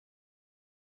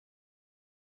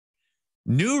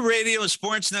New Radio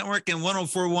Sports Network and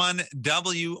 104.1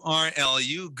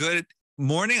 WRLU. Good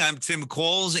morning. I'm Tim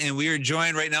Coles, and we are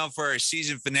joined right now for our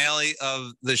season finale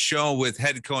of the show with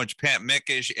head coach Pat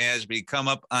Mikesch as we come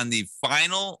up on the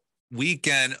final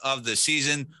weekend of the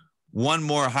season. One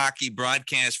more hockey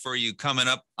broadcast for you coming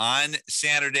up on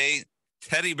Saturday.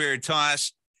 Teddy Bear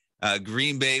Toss.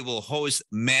 Green Bay will host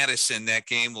Madison. That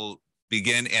game will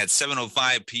begin at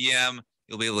 7:05 p.m.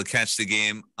 You'll be able to catch the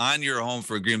game on your home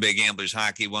for Green Bay Gamblers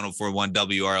Hockey, 104.1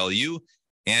 WRLU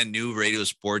and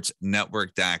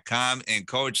newradiosportsnetwork.com. And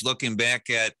Coach, looking back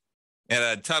at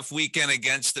a tough weekend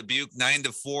against Dubuque,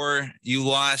 9-4, you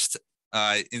lost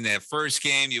in that first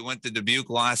game. You went to Dubuque,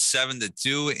 lost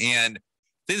 7-2. And I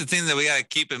think the thing that we got to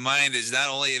keep in mind is not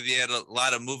only have you had a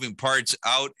lot of moving parts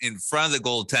out in front of the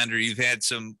goaltender, you've had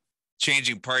some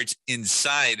changing parts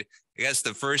inside. I guess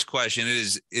the first question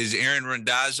is Aaron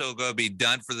Randazzo going to be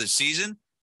done for the season,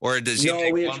 or does he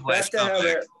make one last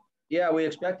comeback? We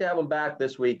expect to have him back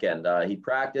this weekend. He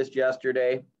practiced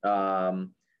yesterday. It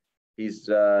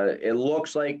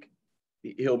looks like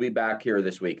he'll be back here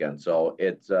this weekend. So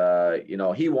it's,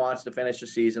 he wants to finish the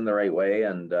season the right way,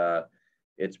 and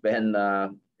it's been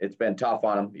tough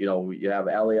on him. You have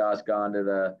Elias gone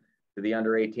to the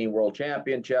under-18 World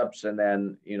Championships, and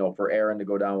then, for Aaron to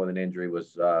go down with an injury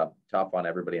was tough on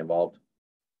everybody involved.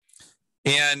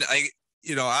 And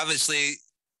obviously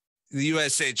the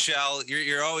USHL,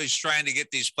 you're always trying to get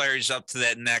these players up to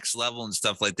that next level and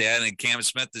stuff like that. And Cam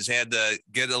Smith has had to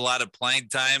get a lot of playing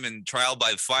time and trial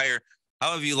by fire.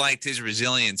 How have you liked his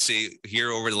resiliency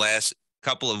here over the last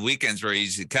couple of weekends where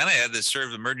he's kind of had to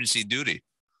serve emergency duty?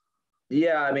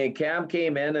 Yeah, I mean, Cam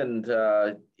came in, and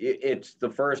it's the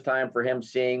first time for him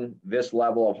seeing this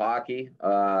level of hockey,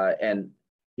 and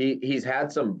he's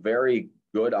had some very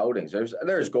good outings.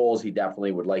 There's goals he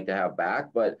definitely would like to have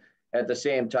back, but at the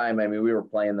same time, I mean, we were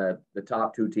playing the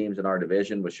top two teams in our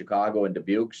division with Chicago and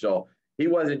Dubuque, so he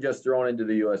wasn't just thrown into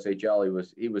the USHL.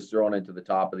 He was thrown into the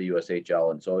top of the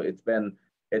USHL, and so it's been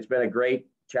a great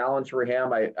challenge for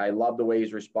him. I love the way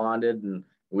he's responded, and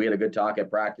we had a good talk at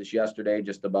practice yesterday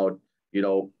just about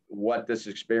what this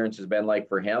experience has been like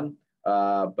for him.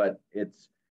 But it's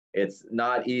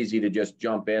not easy to just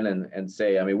jump in and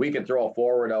say, I mean, we can throw a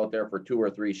forward out there for 2 or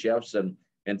 3 shifts and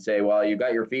say, well, you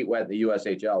got your feet wet in the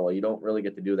USHL. Well, you don't really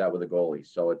get to do that with a goalie.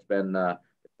 So it's been a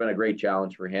great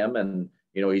challenge for him. And,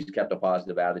 he's kept a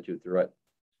positive attitude through it.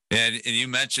 And you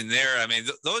mentioned there, I mean,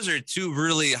 those are two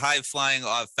really high flying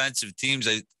offensive teams.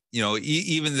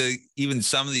 Even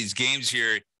some of these games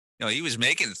here, he was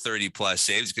making 30 plus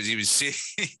saves because he was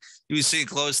seeing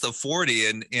close to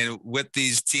 40. And with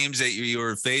these teams that you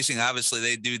were facing, obviously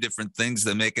they do different things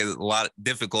that make it a lot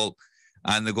difficult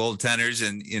on the goaltenders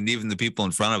and even the people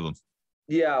in front of them.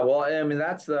 Yeah, well, I mean,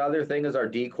 that's the other thing is our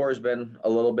D-corps has been a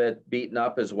little bit beaten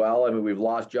up as well. I mean, we've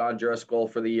lost John Driscoll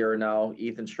for the year now.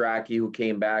 Ethan Strachey, who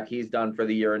came back, he's done for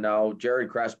the year now.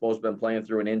 Jared Crespo's been playing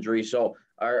through an injury. So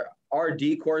our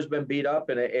D-corps has been beat up,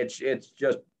 and it's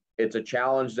a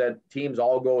challenge that teams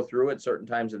all go through at certain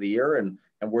times of the year, and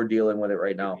we're dealing with it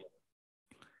right now.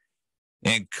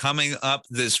 And coming up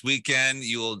this weekend,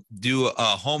 you'll do a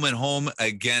home and home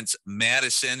against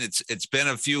Madison. It's been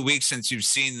a few weeks since you've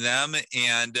seen them,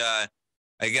 and I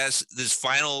guess this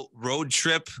final road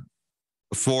trip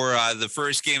for the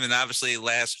first game and obviously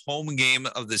last home game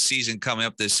of the season coming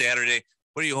up this Saturday.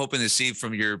 What are you hoping to see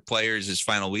from your players this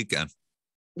final weekend?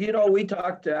 We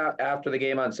talked after the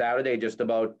game on Saturday just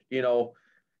about,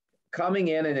 coming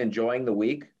in and enjoying the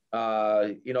week.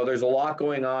 There's a lot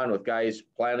going on with guys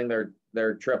planning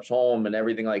their trips home and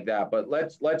everything like that. But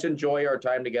let's enjoy our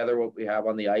time together, what we have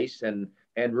on the ice, and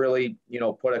really,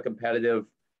 put a competitive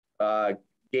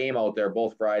game out there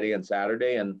both Friday and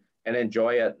Saturday and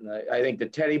enjoy it. And I think the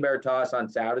Teddy Bear Toss on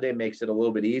Saturday makes it a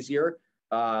little bit easier,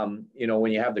 when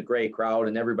you have the great crowd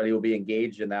and everybody will be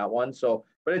engaged in that one. So,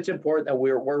 but it's important that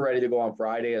we're ready to go on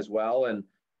Friday as well. And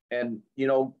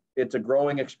it's a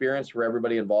growing experience for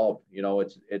everybody involved.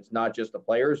 It's not just the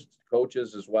players, it's the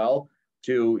coaches as well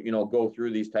to, go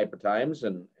through these type of times.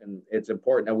 And it's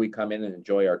important that we come in and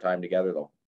enjoy our time together though.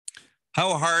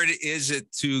 How hard is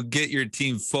it to get your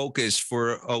team focused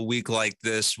for a week like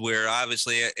this, where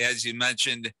obviously, as you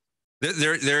mentioned,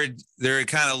 they're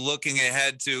kind of looking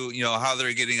ahead to, how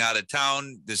they're getting out of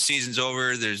town. The season's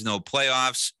over. There's no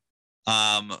playoffs.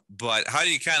 But how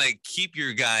do you kind of keep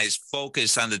your guys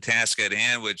focused on the task at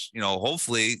hand, which,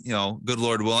 hopefully, good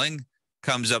Lord willing,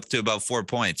 comes up to about 4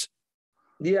 points?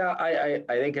 Yeah, I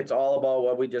think it's all about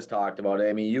what we just talked about.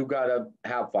 I mean, you got to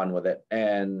have fun with it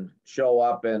and show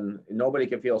up, and nobody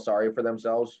can feel sorry for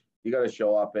themselves. You got to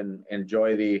show up and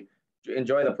enjoy the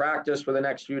enjoy the practice for the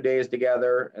next few days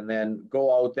together, and then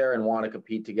go out there and want to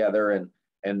compete together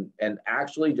and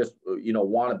actually just,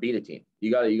 want to beat a team.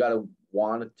 You got to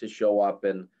want to show up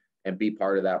and be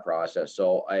part of that process.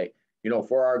 So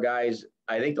for our guys,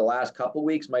 I think the last couple of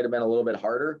weeks might have been a little bit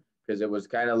harder because it was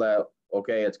kind of like,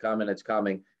 okay, it's coming.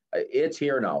 It's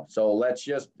here now. So let's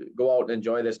just go out and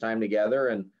enjoy this time together.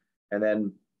 And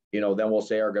then, then we'll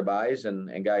say our goodbyes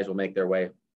and guys will make their way.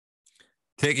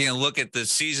 Taking a look at the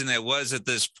season that was at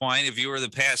this point, if you were to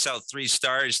pass out 3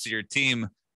 stars to your team,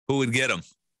 who would get them?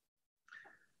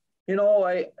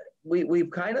 We've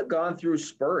kind of gone through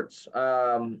spurts,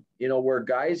 where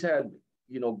guys had,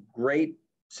 great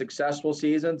successful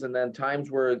seasons, and then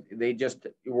times where they just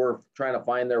were trying to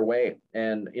find their way.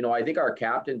 And, I think our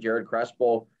captain, Jared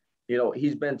Crespo,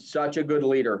 he's been such a good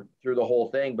leader through the whole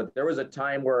thing, but there was a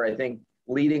time where I think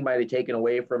leading might've taken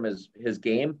away from his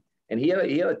game. And he had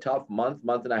a tough month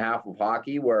and a half of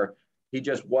hockey where he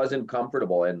just wasn't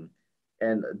comfortable. And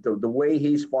the way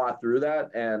he's fought through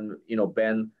that and,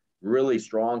 been really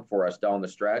strong for us down the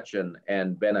stretch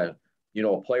and been a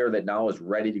player that now is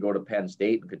ready to go to Penn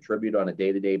State and contribute on a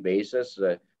day-to-day basis.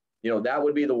 That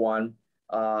would be the one.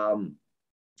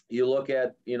 You look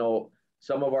at,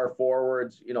 some of our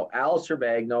forwards, Al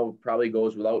Cervagno probably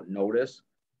goes without notice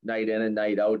night in and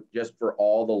night out just for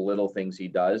all the little things he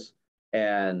does.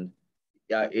 And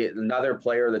another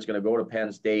player that's going to go to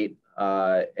Penn State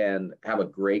and have a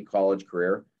great college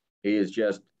career. He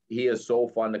is so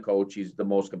fun to coach. He's the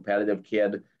most competitive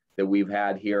kid that we've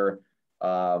had here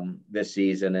this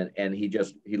season. And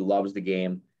he loves the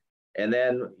game. And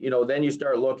then, then you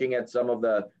start looking at some of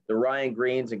the Ryan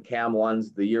Greens and Cam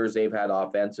Lunds, the years they've had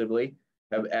offensively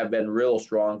have been real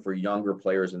strong for younger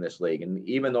players in this league. And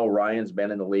even though Ryan's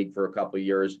been in the league for a couple of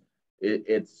years,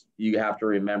 you have to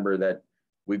remember that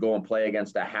we go and play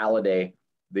against a Halliday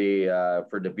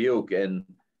for Dubuque, and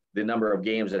the number of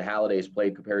games that Halliday's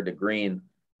played compared to Green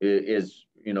is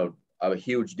a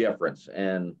huge difference.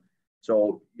 And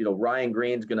so, Ryan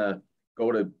Green's going to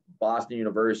go to Boston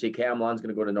University. Cam Lund's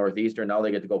going to go to Northeastern. Now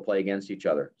they get to go play against each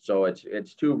other. So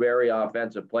it's 2 very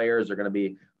offensive players. They're going to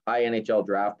be high NHL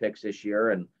draft picks this year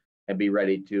and be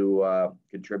ready to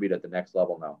contribute at the next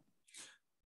level now.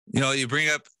 You bring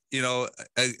up,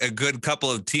 a good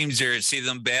couple of teams there and see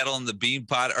them battle in the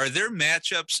Beanpot. Are there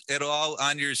matchups at all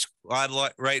on your squad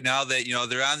right now that,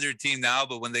 they're on their team now,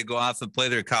 but when they go off and play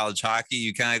their college hockey,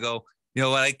 you kind of go, you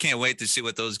know what, I can't wait to see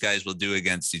what those guys will do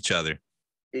against each other?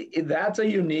 That's a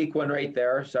unique one right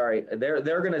there. Sorry. They're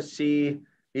going to see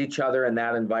each other in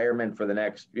that environment for the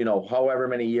next, however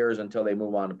many years until they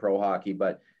move on to pro hockey.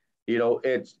 But,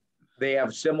 they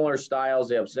have similar styles.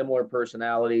 They have similar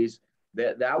personalities.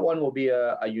 That one will be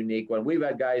a unique one. We've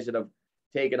had guys that have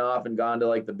taken off and gone to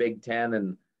like the Big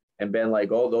Ten and been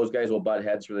like, oh, those guys will butt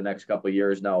heads for the next couple of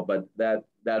years now. But that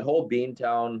whole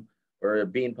Beantown or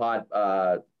Beanpot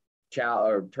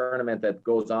or tournament that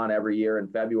goes on every year in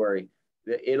February,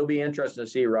 it'll be interesting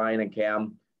to see Ryan and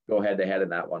Cam go head to head in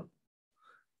that one.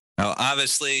 Now,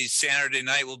 obviously, Saturday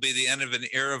night will be the end of an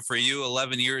era for you.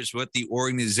 11 years with the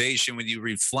organization. When you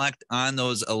reflect on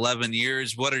those 11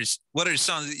 years, what are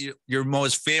some of your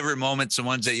most favorite moments and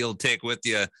ones that you'll take with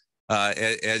you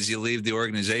as you leave the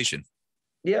organization?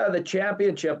 Yeah, the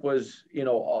championship was,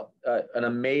 an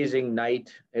amazing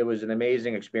night. It was an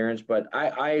amazing experience. But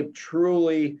I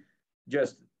truly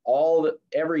just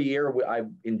every year I've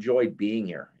enjoyed being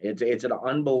here. It's an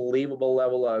unbelievable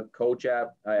level of coach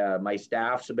at. My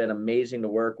staffs have been amazing to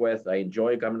work with. I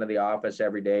enjoy coming to the office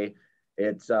every day.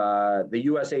 It's the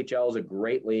USHL is a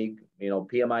great league.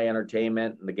 PMI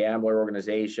Entertainment and the Gambler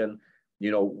organization,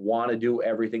 want to do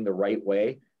everything the right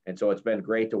way. And so it's been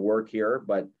great to work here,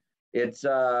 but it's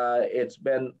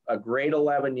been a great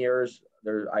 11 years.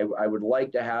 I would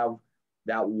like to have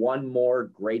that one more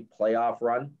great playoff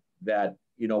run that,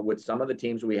 with some of the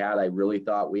teams we had, I really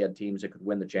thought we had teams that could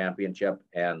win the championship,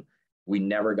 and we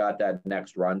never got that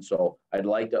next run. So I'd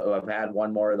like to have had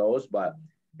one more of those, but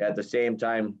at the same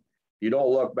time, you don't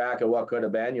look back at what could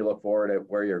have been. You look forward at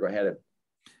where you're headed.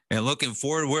 And looking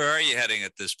forward, where are you heading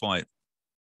at this point?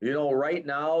 Right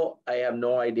now, I have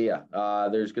no idea.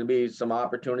 There's going to be some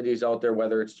opportunities out there,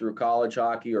 whether it's through college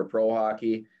hockey or pro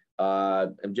hockey.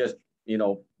 I'm just,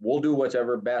 we'll do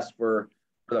whatever best for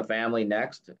the family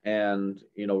next. And,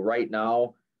 right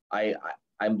now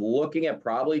I'm looking at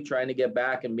probably trying to get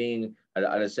back and being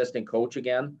an assistant coach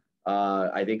again.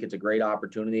 I think it's a great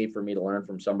opportunity for me to learn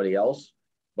from somebody else,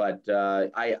 but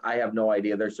I have no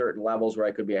idea. There's certain levels where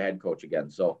I could be a head coach again.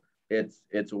 So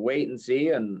it's wait and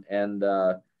see and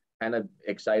kind of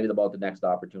excited about the next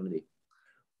opportunity.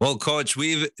 Well, Coach,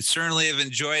 we've certainly have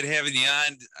enjoyed having you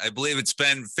on. I believe it's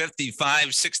been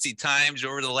 55, 60 times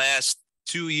over the last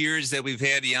 2 years that we've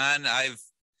had you on. I've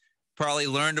probably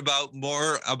learned about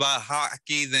more about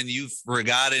hockey than you've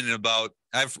forgotten about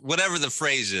whatever the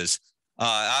phrase is.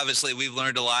 Obviously, we've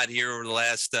learned a lot here over the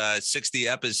last 60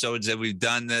 episodes that we've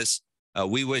done this.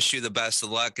 We wish you the best of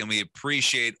luck, and we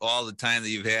appreciate all the time that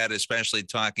you've had, especially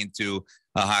talking to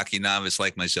a hockey novice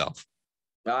like myself.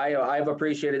 I've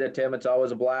appreciated it, Tim. It's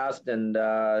always a blast, and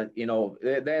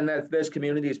this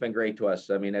community has been great to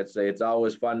us. I mean, it's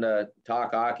always fun to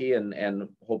talk hockey and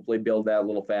hopefully build that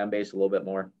little fan base a little bit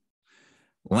more.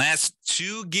 Last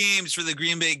 2 games for the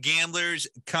Green Bay Gamblers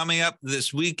coming up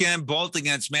this weekend, both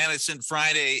against Madison.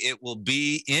 Friday, it will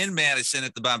be in Madison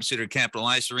at the Bob Suter Capital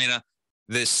Ice Arena.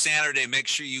 This Saturday, make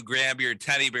sure you grab your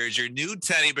teddy bears, your new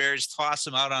teddy bears, toss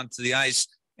them out onto the ice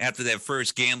after that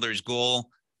first Gamblers goal.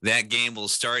 That game will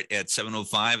start at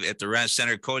 7:05 at the Rest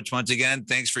Center. Coach, once again,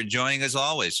 thanks for joining us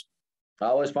always.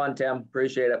 Always fun, Tim.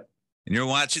 Appreciate it. And you're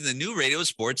watching the New Radio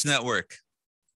Sports Network.